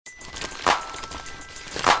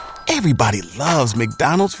Everybody loves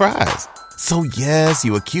McDonald's fries. So yes,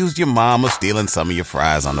 you accused your mom of stealing some of your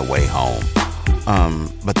fries on the way home.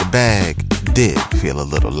 But the bag did feel a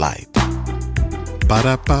little light.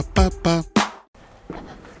 Ba-da-ba-ba-ba.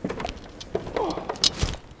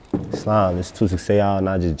 Slime, it's 2 6 y'all, and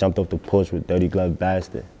I just jumped off the porch with Dirty Glove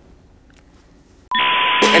Bastard.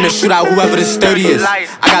 And the shootout, whoever the sturdy is. I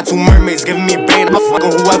got 2 mermaids giving me brain. I'm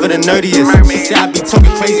fucking whoever the nerdy is. She said I be talking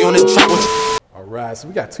crazy on the track. All right, so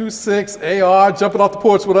we got 2-6 AR jumping off the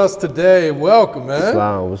porch with us today. Welcome, man.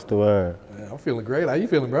 Slime, what's the word? Man, I'm feeling great. How you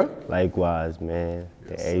feeling, bro? Likewise, man.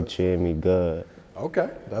 Yes, The A treating me good. Okay,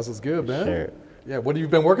 that's what's good, man. Sure. Yeah, what have you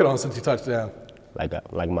been working on since you touched down?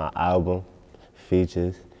 Like my album,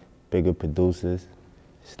 features, bigger producers,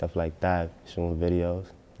 stuff like that, shooting videos.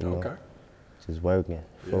 You know, Okay. just working,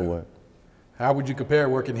 full work. How would you compare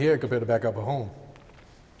working here compared to back up at home?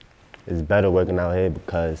 It's better working out here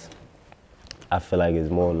because I feel like it's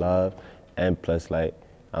more love, and plus like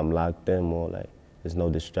I'm locked in more, like there's no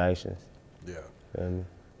distractions. Yeah. Feel me?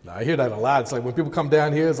 Now, I hear that a lot. It's like when people come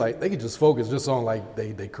down here, it's like they can just focus just on like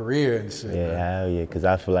their career and shit. Yeah, man. hell yeah, because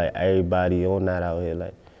I feel like everybody on that out here,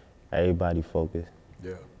 like everybody focused.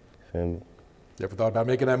 Yeah. Feel me? You ever thought about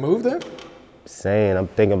making that move then? I'm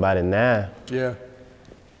thinking about it now. Yeah.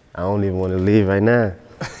 I don't even want to leave right now.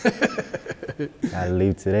 Gotta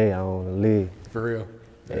leave today, I don't want to leave. For real.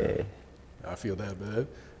 Yeah. I feel that, man.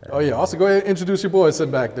 Oh yeah, also go ahead and introduce your boy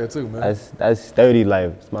sitting back there too, man. That's Sturdy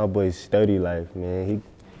Life. It's my boy Sturdy Life, man.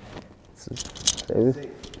 You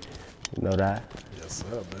know that? Yes,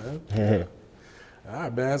 sir, man. All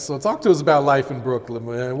right, man. So talk to us about life in Brooklyn,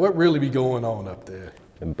 man. What really be going on up there?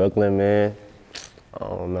 In Brooklyn, man, I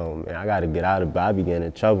don't know, man. I gotta get out of it. I be getting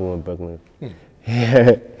in trouble in Brooklyn.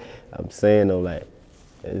 I'm saying though, like,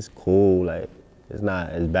 it's cool. Like, it's not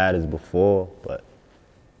as bad as before, but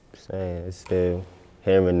I'm saying it's still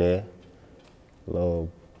here and there. A little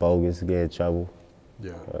bogus, get in trouble.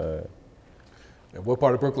 Yeah. And what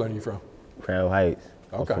part of Brooklyn are you from? Crown Heights.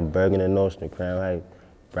 Okay. I'm from Bergen and Nostrand, Crown Heights,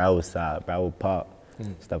 Broward Side, Broward Park,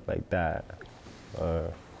 stuff like that.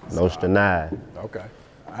 Nostrand Ave. Okay.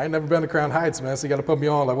 I ain't never been to Crown Heights, man, so you gotta put me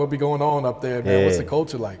on. Like, what be going on up there, man? Yeah. What's the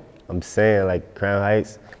culture like? I'm saying like Crown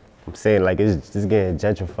Heights, I'm saying like it's just getting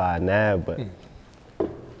gentrified now, but I'm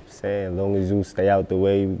saying as long as you stay out the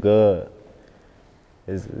way, you good.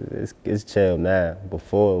 It's chill now.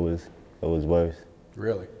 Before it was worse.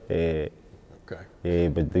 Really? Yeah. Okay. Yeah,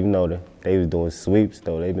 but you know they was doing sweeps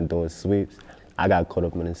though. They've been doing sweeps. I got caught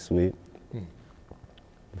up in a sweep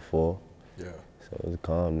before. Yeah. So it's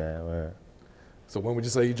calm now. Right? So when would you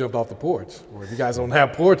say you jumped off the porch? Or if you guys don't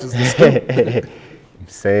have porches, to scoop? I'm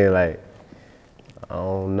saying like, I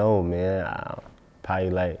don't know, man. Probably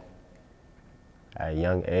like at a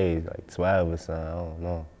young age, like 12 or something, I don't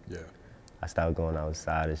know. Yeah. I started going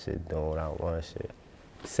outside and shit, doing what I want shit.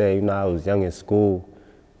 Say, you know, I was young in school,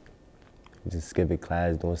 just skipping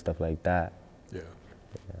class, doing stuff like that. Yeah.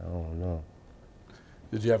 I don't know.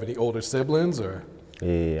 Did you have any older siblings or?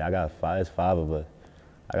 Yeah, I got five, it's 5 of us.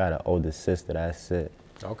 I got an older sister, that's it.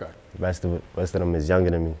 Okay. The rest of them is younger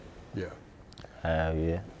than me. Yeah.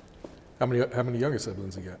 Yeah. How many younger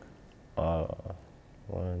siblings you got?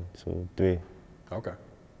 1, 2, 3. Okay.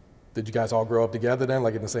 Did you guys all grow up together then,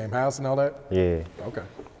 like in the same house and all that? Yeah. Okay.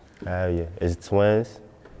 Yeah. It's twins.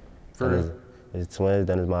 For real? It's twins,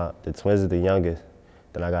 then the twins is the youngest.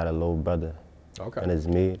 Then I got a little brother. Okay. Then it's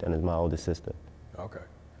me, then it's my older sister. Okay.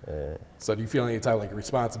 Yeah. So do you feel any type of like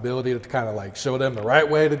responsibility to kind of like show them the right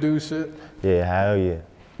way to do shit? Yeah, hell yeah.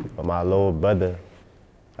 But my little brother,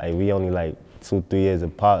 like we only like 2-3 years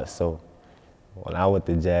apart, so when I went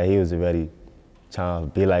to jail, he was already trying to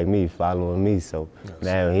be like me, following me, so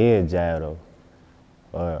now he in jail though.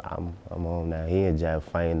 Or I'm home now, he in jail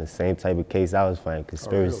fighting the same type of case I was fighting,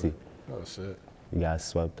 conspiracy. Oh, really? Oh shit. He got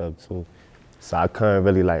swept up too. So I couldn't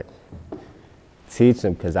really like teach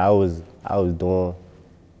him because I was doing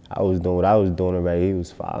what I was doing already, he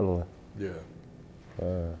was following. Yeah.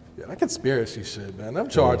 Yeah, that conspiracy shit, man. Them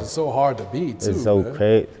charges so hard to beat too. It's so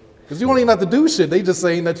crazy. Because you don't even have to do shit. They just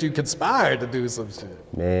saying that you conspired to do some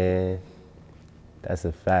shit. Man, that's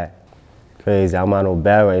a fact. Crazy. I'm on no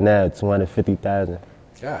bail right now, 250,000.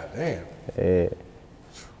 God damn. Yeah. At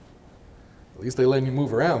least they letting you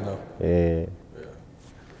move around though.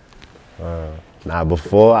 Yeah. Nah,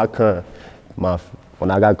 before I couldn't.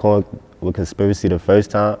 When I got caught with conspiracy the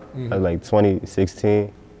first time, that was like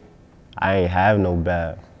 2016, I ain't have no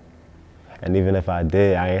bail. And even if I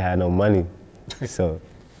did, I ain't had no money. So,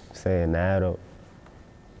 I'm saying now though.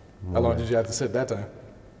 How long did you have to sit that time?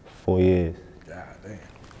 4 years. God damn.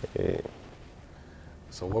 Yeah.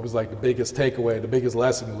 So what was like the biggest takeaway, the biggest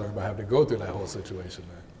lesson you learned by having to go through that whole situation,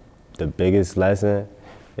 man? the biggest lesson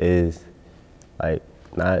is like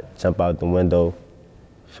not jump out the window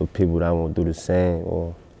for people that won't do the same,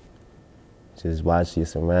 or just watch your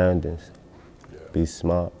surroundings. Yeah. Be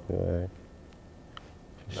smart, you know,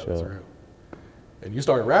 for That sure. was real. And you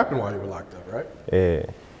started rapping while you were locked up, right? Yeah,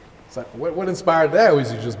 So what inspired that?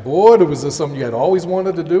 Was you just bored, or was this something you had always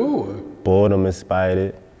wanted to do? Or? boredom inspired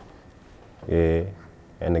it. Yeah,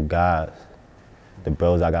 and the guys, the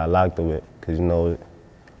bros I got locked up with, cause you know,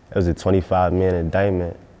 it was a 25-man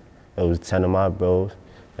indictment. It was 10 of my bros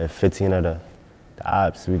and 15 of the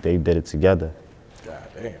ops. They did it together. God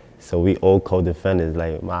damn. So we all co-defendants.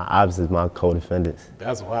 Like my ops is my co-defendants,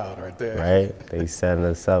 That's wild right there. right? They setting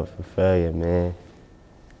us up for failure, man.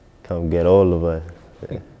 Come get all of us.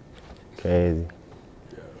 Crazy.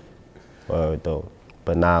 Word though.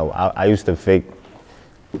 But now I used to fake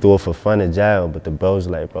do it for fun in jail, but the bros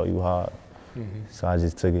like, bro, you hard. So I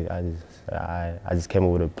just took it. I just came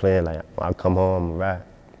up with a plan. Like when I come home, I'ma rap.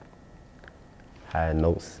 I had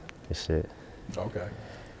notes and shit. Okay.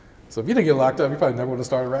 So if you didn't get locked up, you probably never would have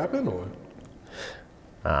started rapping, or?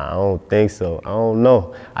 Nah, I don't think so. I don't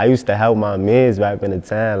know. I used to help my mans rap in the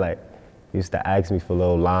town. Like, used to ask me for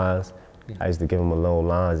little lines. I used to give them a little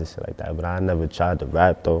lines and shit like that. But I never tried to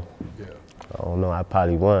rap though. Yeah. I don't know. I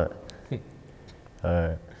probably won't.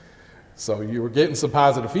 So you were getting some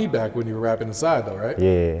positive feedback when you were rapping inside, though, right?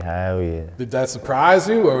 Yeah, hell yeah. Did that surprise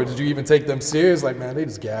you, or did you even take them serious? Like, man, they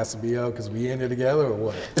just gassing me out because we in here together, or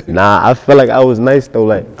what? Nah, I feel like I was nice though.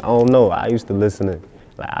 Like, I don't know. I used to listen to,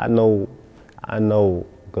 like, I know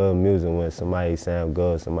good music when somebody sound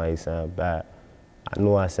good, somebody sound bad. I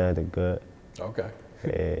knew I sounded good. Okay.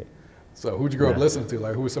 Yeah, So who'd you grow up listening to?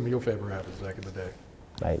 Like, who were some of your favorite rappers back in the day?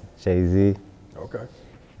 like Jay-Z, Okay.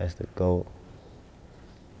 that's the GOAT.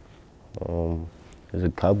 There's a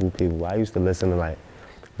couple people. I used to listen to like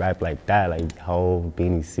rap like that, like Hov,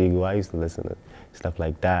 Beanie Siegel. I used to listen to stuff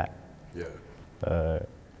like that. Yeah.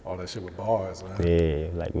 All that shit with bars, man. Yeah,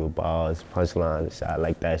 like with bars, punchlines, shit. I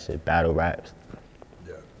like that shit, battle raps.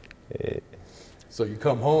 Yeah. Yeah, So you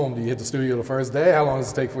come home, do you hit the studio the first day? How long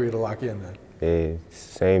does it take for you to lock in then? yeah,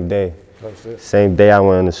 same day. Oh, shit. Same day I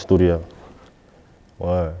went in the studio.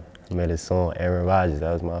 Word. I made a song, Aaron Rodgers.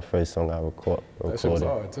 That was my first song I recorded. That shit was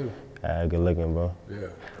hard, too. Good looking, bro. Yeah.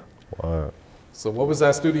 Word. So what was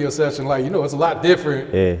that studio session like? You know, it's a lot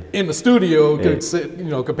different Yeah. in the studio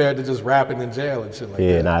compared to just rapping in jail and shit like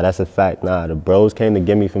Yeah, that. nah, that's a fact. Nah, the bros came to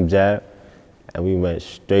get me from jab, and we went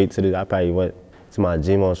straight to I probably went to my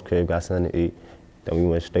G-Mon's crib, got something to eat. Then we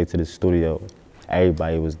went straight to the studio.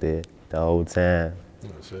 Everybody was there the whole time. Oh,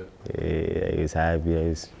 shit. Yeah, they was happy. They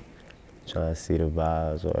was trying to see the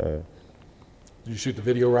vibes. Or Did you shoot the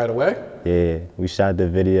video right away? yeah, we shot the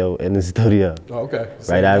video in the studio. Oh, okay. Right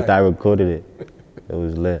Same after I night. recorded it. It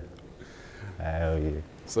was lit. Hell yeah.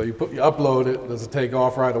 So you upload it. Does it take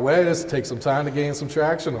off right away? Does it take some time to gain some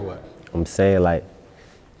traction or what? I'm saying like,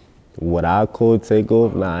 what I call take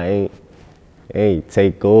off, nah, it ain't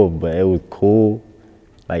take off, but it was cool.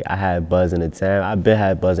 Like I had buzz in the town. I been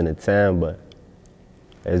had buzz in the town, but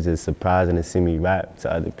it's just surprising to see me rap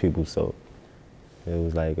to other people. So it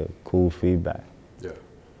was like a cool feedback, Yeah.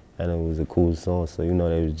 and it was a cool song. So you know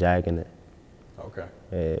they was jacking it. Okay.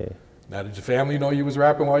 Yeah, Now, did your family know you was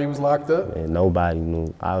rapping while you was locked up? and nobody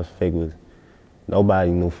knew. I was fake with.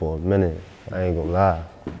 Nobody knew for a minute. I ain't gonna lie.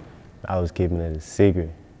 I was keeping it a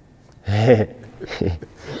secret.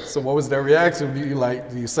 So what was their reaction? Do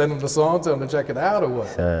you send them the song, tell them to check it out or what?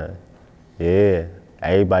 Son, yeah,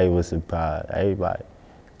 everybody was surprised. Everybody.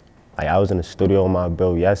 Like I was in the studio with my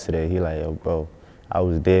bro yesterday. He like, yo, bro, I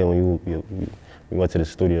was there when we went to the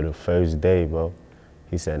studio the first day, bro.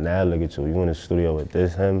 He said, now look at you. You in the studio with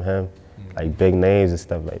this, him, like big names and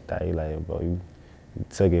stuff like that. He like, yo, bro, you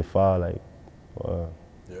took it far, like,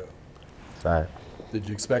 Yeah. right. Did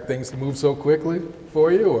you expect things to move so quickly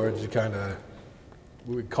for you, or did you kind of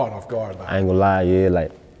caught off guard by I it? ain't gonna lie, yeah,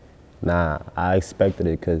 like, nah, I expected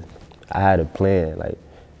it because I had a plan, like,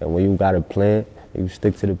 and when you got a plan, you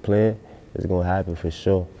stick to the plan, it's gonna happen for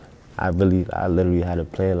sure. I literally had a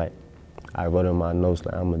plan, like, I wrote in my notes,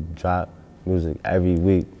 like, I'm gonna drop music every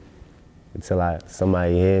week until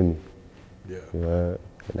somebody hear me, Yeah, you know?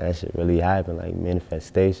 And that shit really happened, like,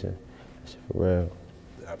 manifestation, that shit for real.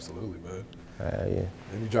 absolutely, man. Yeah.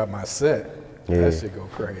 Then you dropped My Set. Yeah. That shit go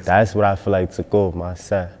crazy. That's what I feel like took off, my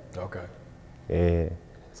set, Okay. yeah.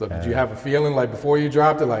 So did you have a feeling like before you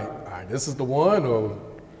dropped it, like, all right, this is the one, or?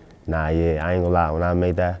 Nah, yeah, I ain't gonna lie. When I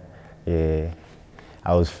made that, yeah,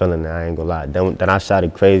 I was feeling it. I ain't gonna lie. Then I shot a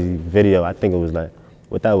crazy video. I think it was like,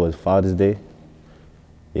 what that was, Father's Day?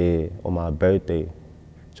 Yeah, on my birthday.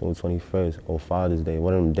 June 21st, or Father's Day,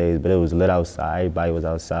 one of them days, but it was lit outside. Everybody was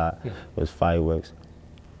outside. It was fireworks.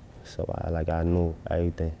 So I knew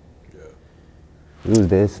everything. Yeah. He was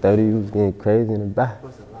there study, he was getting crazy in the back.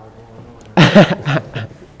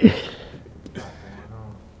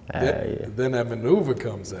 Then that maneuver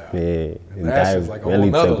comes out. Yeah, and that's just like a whole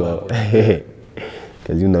nother level.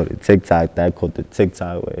 Because you know the TikTok, that called the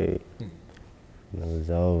TikTok way. It was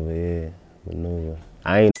over, yeah, maneuver.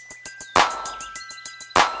 I ain't.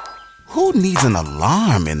 Who needs an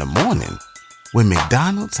alarm in the morning when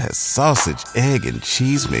McDonald's has sausage, egg, and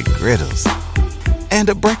cheese McGriddles and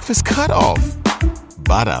a breakfast cutoff?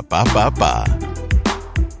 Ba-da-ba-ba-ba.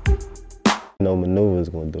 No maneuver's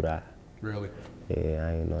gonna do that. Really? Yeah,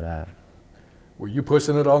 I ain't know that. Were you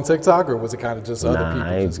pushing it on TikTok, or was it kind of just other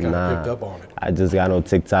people just kind of picked up on it? I just got on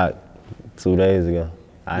TikTok 2 days ago.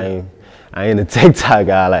 I ain't a TikTok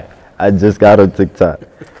guy. Like, I just got on TikTok.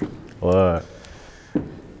 What?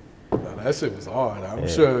 That shit was hard. I'm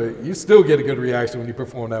sure you still get a good reaction when you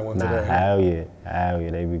perform that one today. Hell yeah.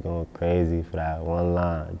 They be going crazy for that one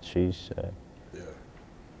line, tree shit.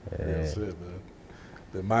 Yeah, shit, man.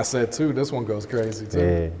 Then my set too, this one goes crazy too.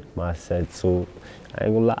 Yeah, my set too. I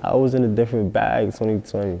ain't gonna lie, I was in a different bag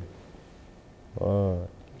 2020.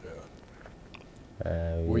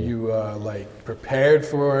 Were you like prepared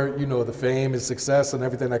for, you know, the fame and success and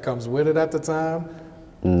everything that comes with it at the time?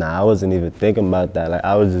 Nah, I wasn't even thinking about that. Like,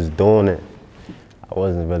 I was just doing it. I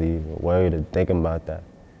wasn't really even worried or thinking about that.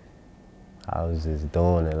 I was just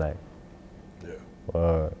doing it, like.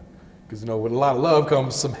 Yeah. Because, you know, with a lot of love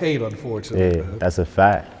comes some hate, unfortunately. Yeah, that's a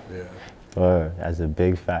fact. Yeah. That's a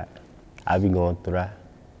big fact. I be going through that.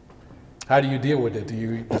 How do you deal with it? Do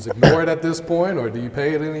you just ignore it at this point, or do you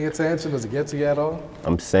pay it any attention? Does it get to you at all?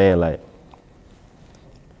 I'm saying, like,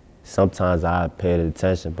 sometimes I pay it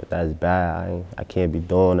attention, but that's bad. I can't be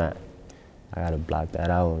doing that. I gotta block that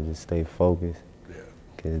out and just stay focused. Yeah.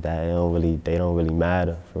 Cause they don't really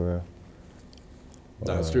matter for real.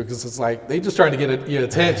 That's true, because it's like they just trying to get your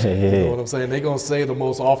attention. Yeah. You know what I'm saying? They gonna say the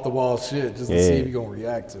most off the wall shit just to see if you gonna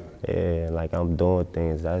react to it. Yeah, like I'm doing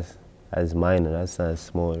things. That's minor. That's something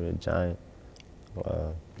small to a giant.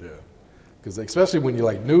 Wow. Yeah, because especially when you're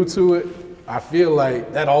like new to it, I feel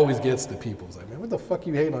like that always gets to people. It's like, man, what the fuck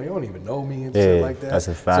you hating on? You don't even know me and shit like that. That's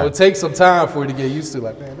a fact. So it takes some time for you to get used to.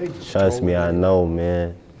 Like, man, they just Trust me, trolling I know,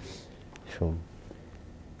 man.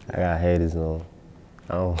 I got haters on.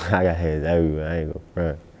 I got haters everywhere. I ain't gonna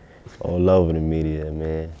front. All over the media,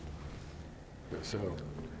 man. For sure.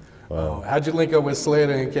 Wow. How'd you link up with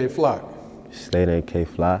Slater and K Flock? Slater and K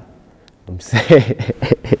Fly. I'm saying,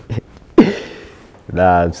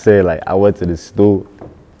 I'm saying, like, I went to the stool.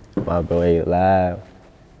 My bro ain't live.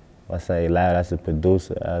 I say live, that's a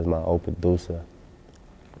producer. That's my old producer.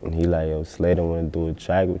 And he like, yo, Slater wanna do a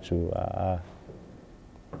track with you. I'm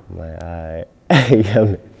like, all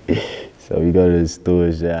right. So we go to the stool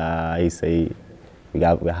and shit. He say,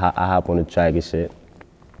 I hop on the track and shit.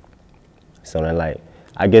 So then, like,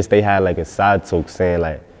 I guess they had like a side talk saying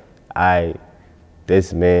like,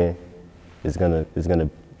 this man is gonna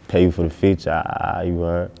pay you for the feature. You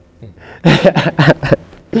heard?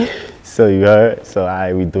 So you heard?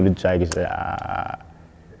 So we do the track and shit.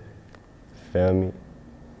 Feel me?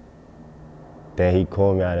 Then he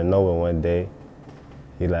called me out of nowhere one day.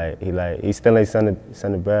 He still ain't send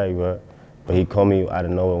the bread, you heard? But he called me out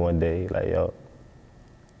of nowhere one day. He like, yo,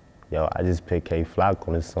 I just picked K Flock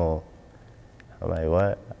on this song. I'm like,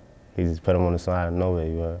 what? He just put him on the song out of nowhere,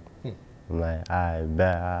 you heard? I'm like, I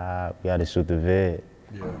bet, we gotta shoot the vid.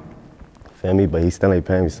 Yeah. Feel me? But he still ain't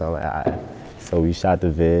paying me, so I'm like, all right. So we shot the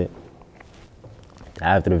vid.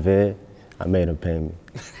 After the vid, I made him pay me.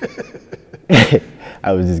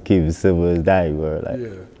 I was just keeping it simple as that, you heard? Like,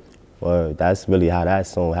 Yeah. well, that's really how that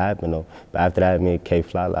song happened, though. But after that, me and K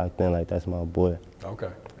Fly locked in, like, that's my boy. Okay.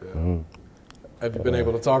 Yeah. Have you been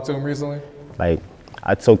able to talk to him recently? Like,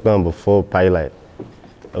 I talked to him before, probably like,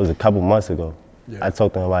 it was a couple months ago. Yeah. I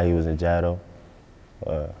talked to him while he was in jail,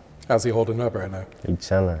 though. How's he holding up right now? He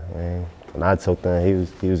chilling, man. When I talked to him,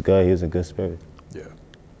 he was good. He was in good spirit. Yeah,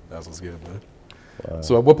 that's what's good, man.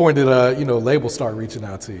 So at what point did labels start reaching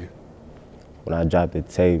out to you? When I dropped the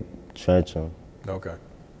tape, Trench 'em, Okay.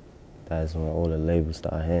 that's when all the labels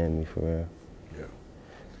started handing me, for real.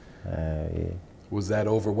 Yeah. Yeah. Was that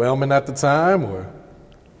overwhelming at the time, or?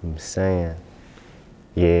 I'm saying,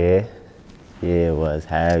 yeah, it was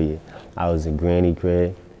heavy. I was in Granny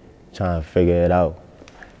crib trying to figure it out.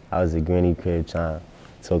 I was at Granny crib talking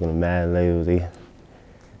to mad labels,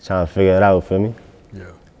 trying to figure it out, for me?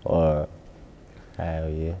 Yeah. Or, hell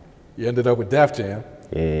yeah. You ended up with Def Jam.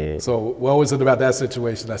 Yeah. So what was it about that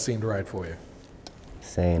situation that seemed right for you?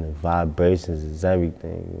 saying the vibrations is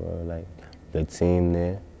everything, you know, like good team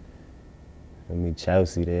there. I mean,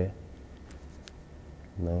 Chelsea there.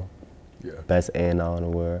 You know, Yeah. best A&R in the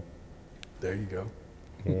world. There you go.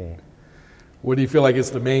 Yeah. What do you feel like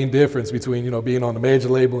is the main difference between, you know, being on a major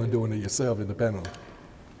label and doing it yourself independently?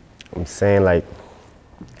 I'm saying like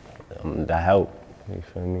the help, you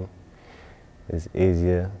feel me? It's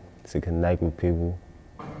easier to connect with people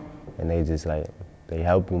and they just like, they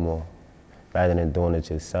help you more. Rather than doing it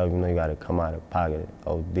yourself, you know, you gotta come out of pocket,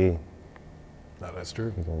 OD. You're No, that's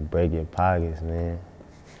true. gonna break your pockets, man.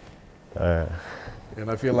 And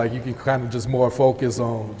I feel like you can kind of just more focus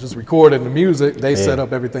on just recording the music. They set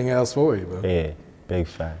up everything else for you, bro. Yeah, big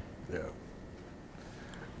fact. Yeah.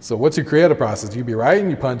 So what's your creative process? You be writing,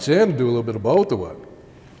 you punch in, do a little bit of both, or what?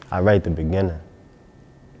 I write the beginning.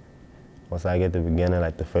 Once I get the beginning,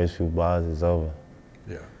 like the first few bars is over.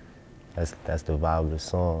 Yeah. That's the vibe of the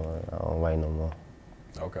song. I don't write no more.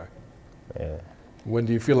 Okay. Yeah. When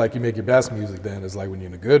do you feel like you make your best music then? Is like when you're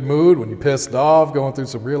in a good mood, when you're pissed off, going through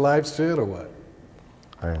some real life shit, or what?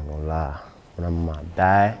 I ain't gonna lie. When I'm in my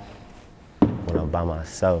bag, when I'm by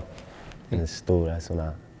myself in the studio, that's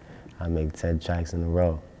when I make 10 tracks in a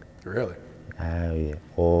row. Really? Hell yeah,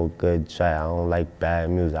 all good track. I don't like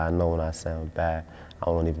bad music. I know when I sound bad,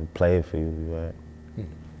 I won't even play it for you,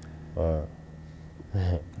 right?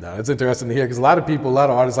 No, it's interesting to hear because a lot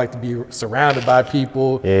of artists like to be surrounded by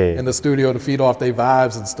people in the studio to feed off their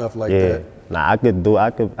vibes and stuff like that. Nah, I could do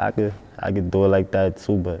it like that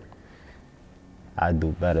too, but I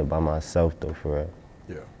do better by myself though, for real.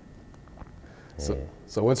 Yeah.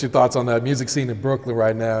 So what's your thoughts on that music scene in Brooklyn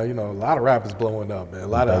right now? You know, a lot of rappers blowing up, man. A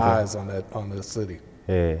lot of eyes on the city.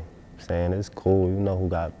 Yeah, saying it's cool. You know who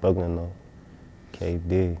got Brooklyn though?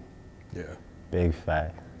 KD. Yeah. Big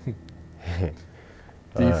fact.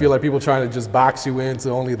 Do you feel like people trying to just box you into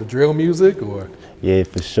only the drill music, or? Yeah,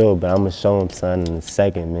 for sure, but I'm gonna show them something in a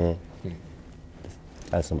second, man.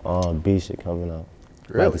 Got some R&B shit coming out.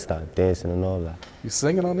 Really? About to start dancing and all that. You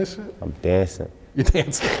singing on this shit? I'm dancing. You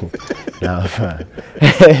dancing? Nah, I'm fine.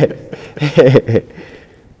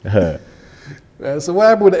 So what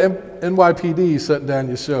happened with the NYPD shutting down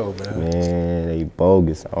your show, man? Man, they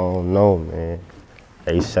bogus. I don't know, man.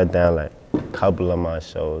 They shut down like a couple of my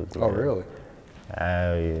shows. Man. Oh, really?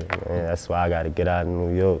 Hell yeah, man. That's why I gotta get out of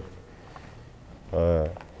New York.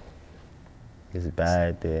 It's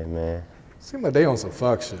bad there, man. Seems like they on some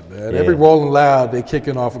fuck shit, man. Yeah. Every Rolling Loud, they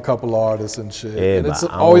kicking off a couple artists and shit. Yeah, and it's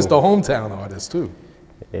but always the hometown artists, too.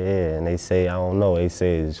 Yeah, and they say, I don't know, they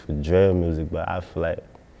say it's for drill music, but I feel like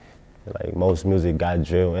most music got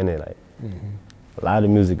drill in it. Like, a lot of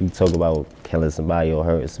music you talk about killing somebody or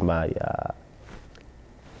hurting somebody,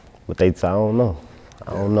 but I don't know.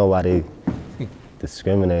 I don't know why they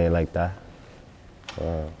discriminate like that.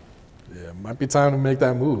 Yeah, might be time to make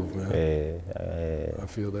that move, man. Yeah. I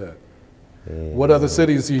feel that. Yeah. What other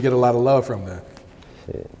cities do you get a lot of love from then?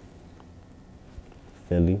 Shit.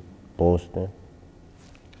 Philly, Boston.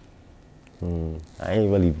 I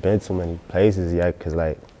ain't really been to many places yet, cause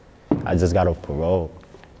like, I just got off parole.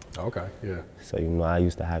 Okay, yeah. So, you know, I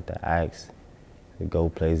used to have to ask to go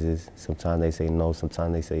places. Sometimes they say no,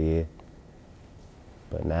 sometimes they say yeah.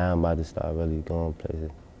 But now I'm about to start really going places.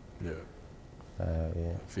 Yeah.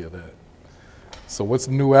 Yeah. I feel that. So what's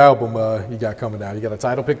the new album you got coming out? You got a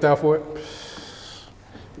title picked out for it?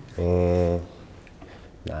 And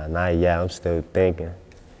nah, not yet. I'm still thinking.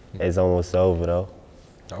 It's almost over though.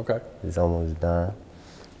 Okay. It's almost done.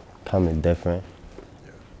 Coming different.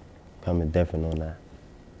 Coming different on that.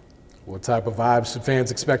 What type of vibes should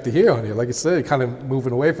fans expect to hear on here? Like you said, kind of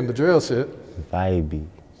moving away from the drill shit. Vibey,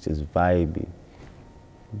 just vibey.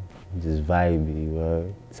 Just vibey,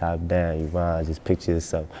 word. Top down, you rhyme. Just picture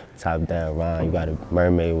yourself. Top down, rhyme. You got a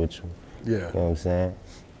mermaid with you. Yeah. You know what I'm saying?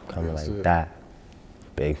 Coming That's like it. that.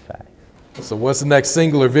 Big fact. So what's the next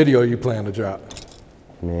single or video you plan to drop?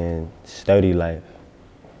 Man, Sturdy Life.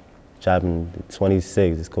 Dropping the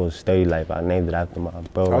 26. It's called Sturdy Life. I named it after my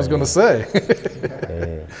bro. I was right gonna now. say.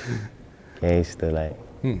 Yeah. Gangsta,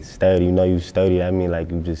 like, sturdy. You know you sturdy, that mean like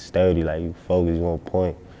you just sturdy, like you focus, you on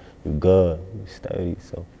point, you good, you sturdy,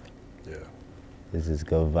 so. Yeah. This is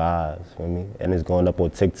good vibes, for me? And it's going up on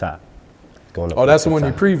TikTok. It's going up Oh, on that's the one you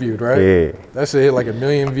TikTok. previewed, right? Yeah. That shit hit like 1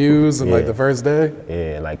 million views in like the first day?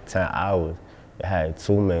 Yeah, in like 10 hours. It had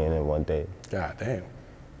 2 million in one day. God damn.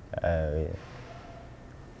 Yeah.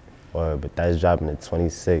 But that's dropping the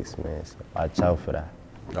 26, man, so watch out for that.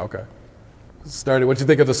 Okay. Sturdy, what'd you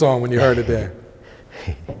think of the song when you heard it there?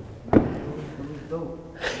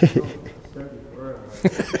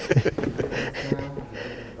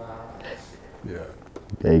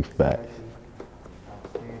 Big fact.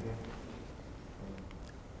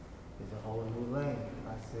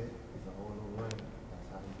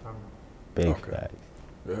 Big facts.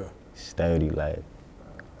 Yeah. Sturdy, like.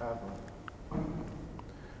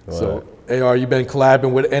 So, AR, you been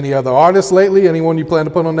collabing with any other artists lately? Anyone you plan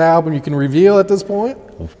to put on the album you can reveal at this point?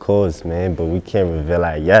 Of course, man, but we can't reveal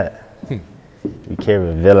that yet. We can't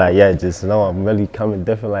reveal that yet. Just know I'm really coming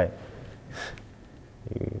different, like,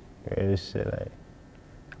 real shit, like,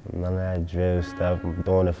 none of that drill stuff. I'm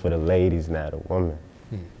doing it for the ladies now, the women.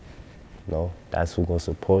 You know, that's who gonna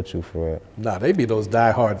support you for real. Nah, they be those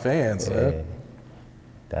diehard fans, man.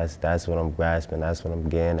 That's what I'm grasping. That's what I'm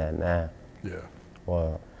getting at now. Yeah.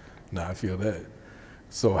 Well, Nah, I feel that.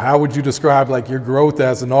 So how would you describe like your growth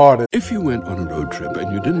as an artist? If you went on a road trip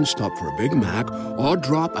and you didn't stop for a Big Mac or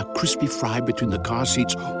drop a crispy fry between the car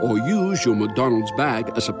seats or use your McDonald's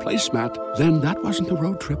bag as a placemat, then that wasn't a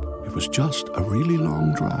road trip. It was just a really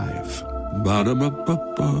long drive.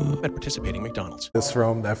 Ba-da-ba-ba-ba. At participating McDonald's. It's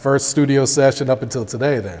from that first studio session up until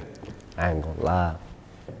today then. I ain't gonna lie.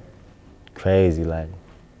 Crazy, like,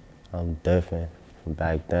 I'm different from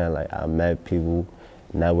back then. Like, I met people,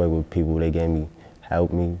 networked with people, they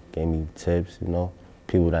helped me, gave me tips, you know?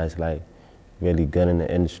 People that's like really good in the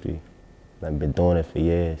industry. I've been doing it for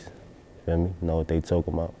years, feel me? Know what they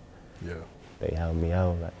talking about. Yeah. They helped me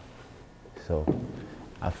out, like, so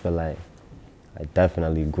I feel like I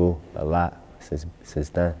definitely grew a lot since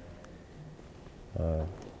then.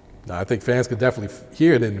 Nah, I think fans could definitely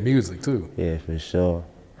hear it in the music too. Yeah, for sure.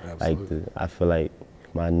 Absolutely. Like, I feel like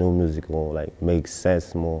my new music will like make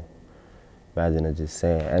sense more rather than just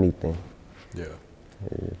saying anything. Yeah.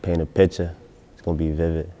 Paint a picture, it's gonna be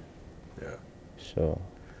vivid. Yeah. Sure.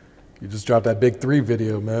 You just dropped that Big 3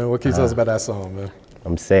 video, man. What can you tell us about that song, man?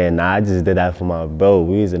 I'm saying, nah, I just did that for my bro.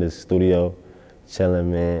 We was in the studio,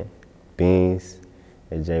 chilling, man. Beans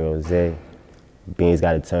and J Rose. Beans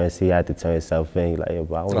got to turn, he had to turn himself in. He like, yo,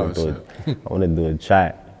 bro, I wanna do a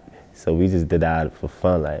track. So we just did that for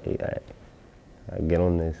fun, like I get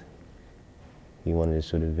on this. He wanted to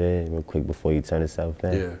shoot a vid real quick before he turned himself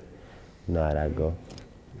in. Yeah. You know how that go.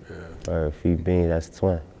 Yeah. Or Feet Beans, that's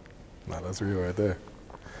twin. Nah, that's real right there.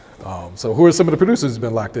 So who are some of the producers you've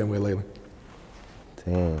been locked in with lately?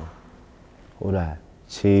 Damn. Who that?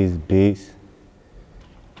 Cheese Beats.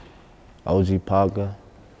 OG Parker.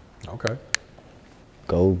 Okay.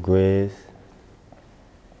 Go Grizz.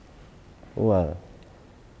 Who else?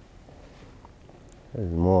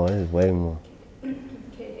 There's more, there's way more.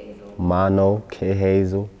 Mono, Kid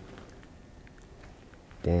Hazel.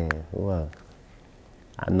 Damn, who else?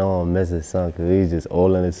 I know I'm missing some because he's just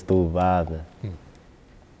all in the stool vibing.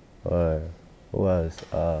 Or who else?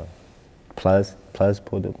 Plus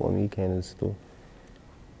pulled up on me, he came to the stool.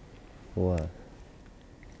 Who else?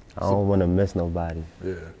 I don't want to miss nobody.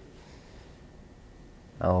 Yeah.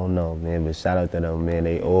 I don't know, man, but shout out to them, man.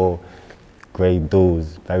 They all great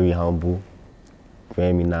dudes, very humble,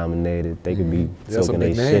 Grammy nominated. They could be talking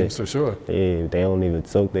their shit. For sure. Yeah, they don't even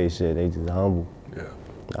talk their shit. They just humble. Yeah.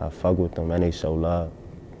 I fuck with them and they show love.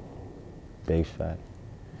 Big fact.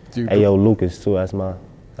 Do you Ayo Lucas too. That's my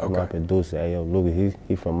producer. Ayo Lucas.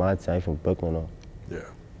 He from my town. He from Brooklyn though.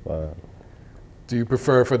 Yeah. Do you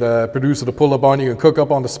prefer for the producer to pull up on you and cook up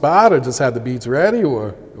on the spot, or just have the beats ready,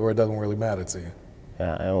 or it doesn't really matter to you?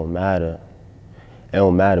 Yeah, it don't matter. It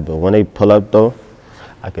don't matter. But when they pull up though,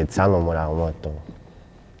 I can tell them what I want though.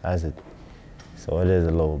 That's it. So it is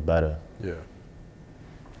a little better. Yeah.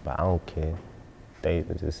 But I don't care. They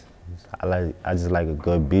just, I just like a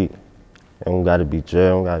good beat. It don't gotta be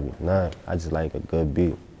drill, don't gotta be nothing. I just like a good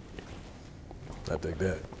beat. I think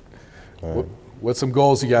that. What's some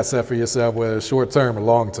goals you got set for yourself, whether it's short term or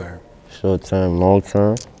long term? Short term, long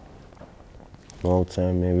term. Long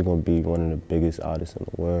term, man, we're gonna be one of the biggest artists in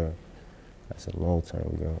the world. That's a long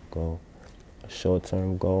term goal. A short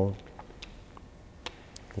term goal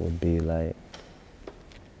would be like,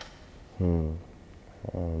 I don't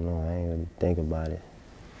know, I ain't really think about it.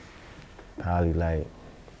 Probably like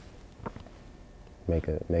make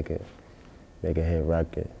a hit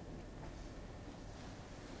record.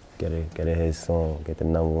 Get a hit song, get the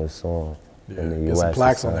 #1 song in the Get US. some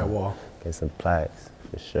plaques on that wall. Get some plaques,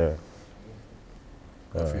 for sure.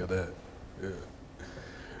 I feel that, yeah.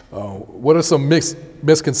 What are some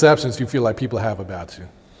misconceptions you feel like people have about you?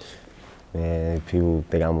 Man, people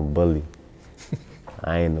think I'm a bully.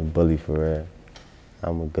 I ain't a bully for real.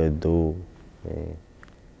 I'm a good dude, man.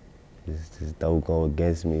 Just don't go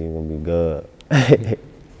against me, it's gonna be good.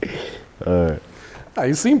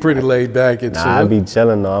 You seem pretty laid back and chill. I be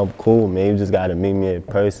chilling though, I'm cool, man. You just gotta meet me in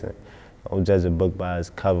person. Don't judge a book by its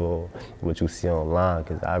cover or what you see online,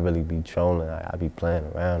 cause I really be trolling. I be playing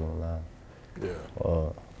around online. Yeah.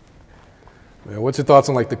 Man, what's your thoughts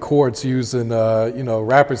on like the courts using,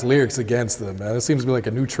 rappers' lyrics against them, man? It seems to be like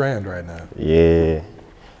a new trend right now. Yeah,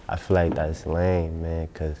 I feel like that's lame, man,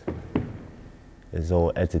 because it's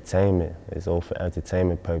all entertainment. It's all for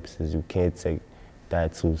entertainment purposes. You can't take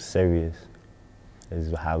that too serious.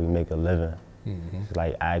 It's how we make a living. It's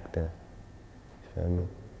like acting. You feel me?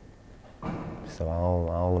 So I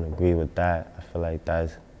don't agree with that. I feel like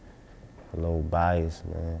that's a little biased,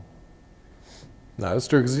 man. No, that's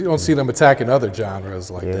true, because you don't see them attacking other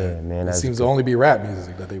genres like that. Yeah, man. It seems to only be rap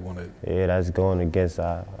music that they wanted. Yeah, that's going against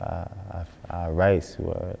our rights.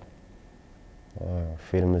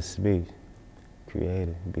 Freedom of speech.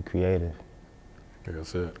 Be creative. I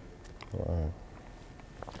guess it.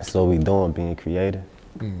 That's what we doing, being creative.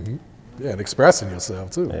 Yeah, and expressing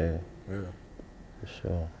yourself too. Yeah, for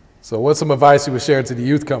sure. So what's some advice you would share to the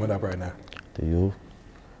youth coming up right now? The youth,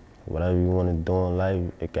 whatever you want to do in life,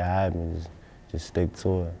 it can happen. Just stick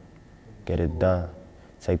to it. Get it done.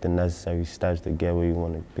 Take the necessary steps to get where you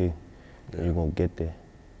want to be. And you're going to get there.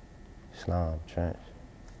 Islam, trench.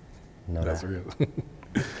 That's real.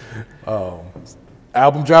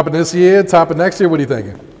 Album dropping this year, top of next year, what are you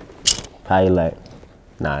thinking? Probably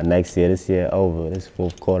next year. This year over. This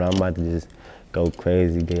fourth quarter, I'm about to just go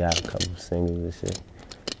crazy, get out a couple singles and shit.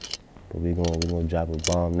 But we gonna drop a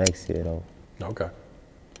bomb next year though. Okay.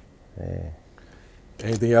 Yeah.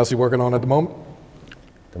 Anything else you're working on at the moment?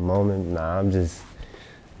 At the moment, I'm just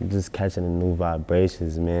catching the new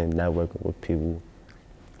vibrations, man, networking with people,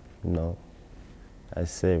 you know.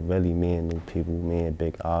 That's it, really, me and new people, me and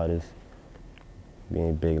big artists,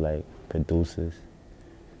 being big like producers.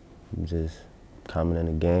 I'm just coming in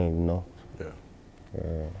the game, you know.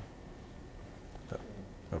 Yeah.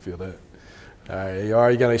 I feel that. All right,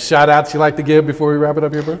 you got any shout outs you like to give before we wrap it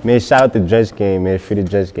up here, bro? Man, shout out to Dredge Game, man. Free the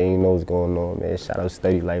Dredge Game, you know what's going on, man. Shout out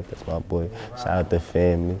Steady Life, that's my boy. Shout out the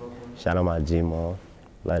family. Shout out my G-Mom,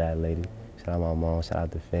 love that lady. Shout out my mom, shout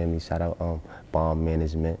out the family. Shout out Bomb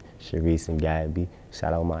Management, Sharice and Gabby.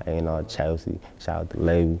 Shout out my A&R Chelsea. Shout out the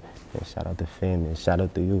label. And shout out the family. And shout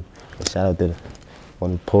out to you. And shout out to the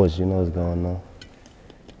on the porch, you know what's going on.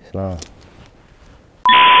 Islam.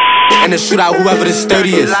 And to shoot out whoever the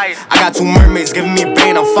sturdiest. I got two mermaids giving me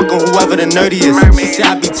brain, I'm fucking whoever the nerdiest. She said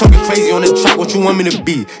I be talking crazy on the track, what you want me to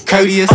be? Courteous?